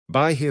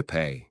Buy here,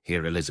 pay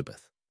here,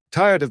 Elizabeth.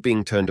 Tired of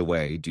being turned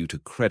away due to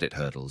credit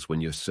hurdles when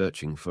you're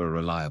searching for a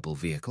reliable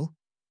vehicle?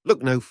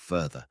 Look no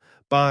further.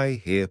 Buy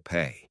here,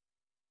 pay.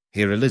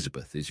 Here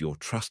Elizabeth is your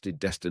trusted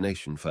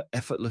destination for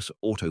effortless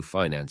auto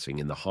financing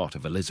in the heart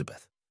of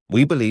Elizabeth.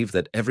 We believe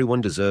that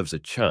everyone deserves a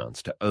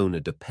chance to own a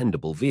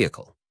dependable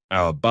vehicle.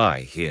 Our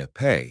Buy Here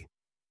Pay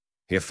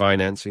Here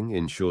financing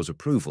ensures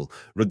approval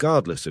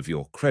regardless of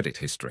your credit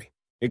history.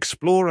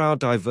 Explore our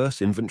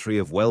diverse inventory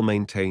of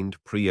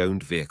well-maintained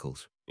pre-owned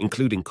vehicles,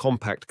 including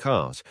compact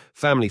cars,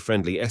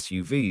 family-friendly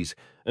SUVs,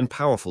 and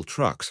powerful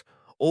trucks,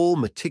 all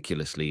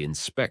meticulously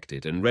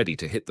inspected and ready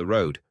to hit the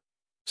road.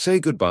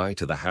 Say goodbye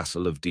to the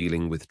hassle of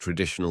dealing with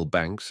traditional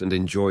banks and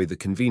enjoy the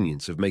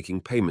convenience of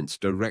making payments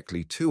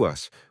directly to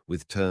us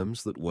with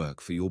terms that work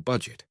for your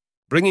budget.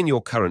 Bring in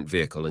your current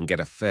vehicle and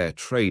get a fair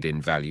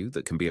trade-in value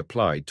that can be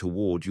applied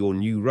toward your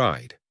new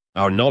ride.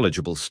 Our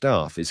knowledgeable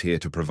staff is here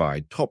to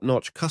provide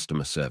top-notch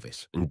customer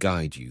service and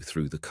guide you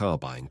through the car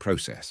buying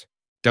process.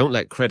 Don't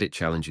let credit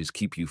challenges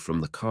keep you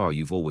from the car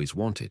you've always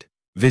wanted.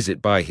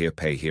 Visit Buy Here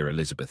Pay Here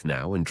Elizabeth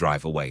now and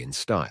drive away in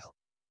style.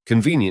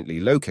 Conveniently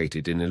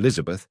located in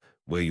Elizabeth,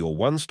 we're your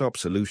one-stop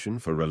solution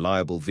for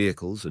reliable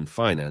vehicles and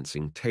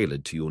financing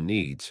tailored to your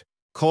needs.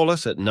 Call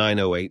us at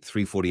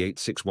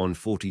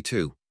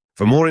 908-348-6142.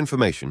 For more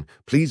information,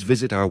 please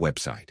visit our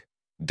website,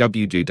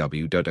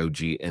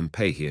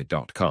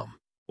 www.ogmpayhere.com,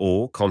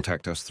 or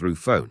contact us through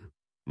phone,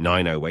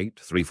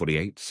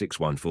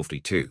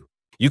 908-348-6142.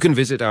 You can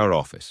visit our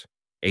office,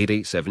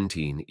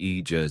 8817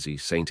 E Jersey,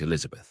 St.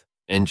 Elizabeth,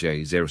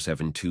 NJ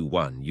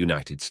 0721,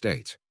 United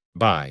States.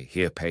 Buy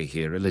Here Pay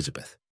Here Elizabeth.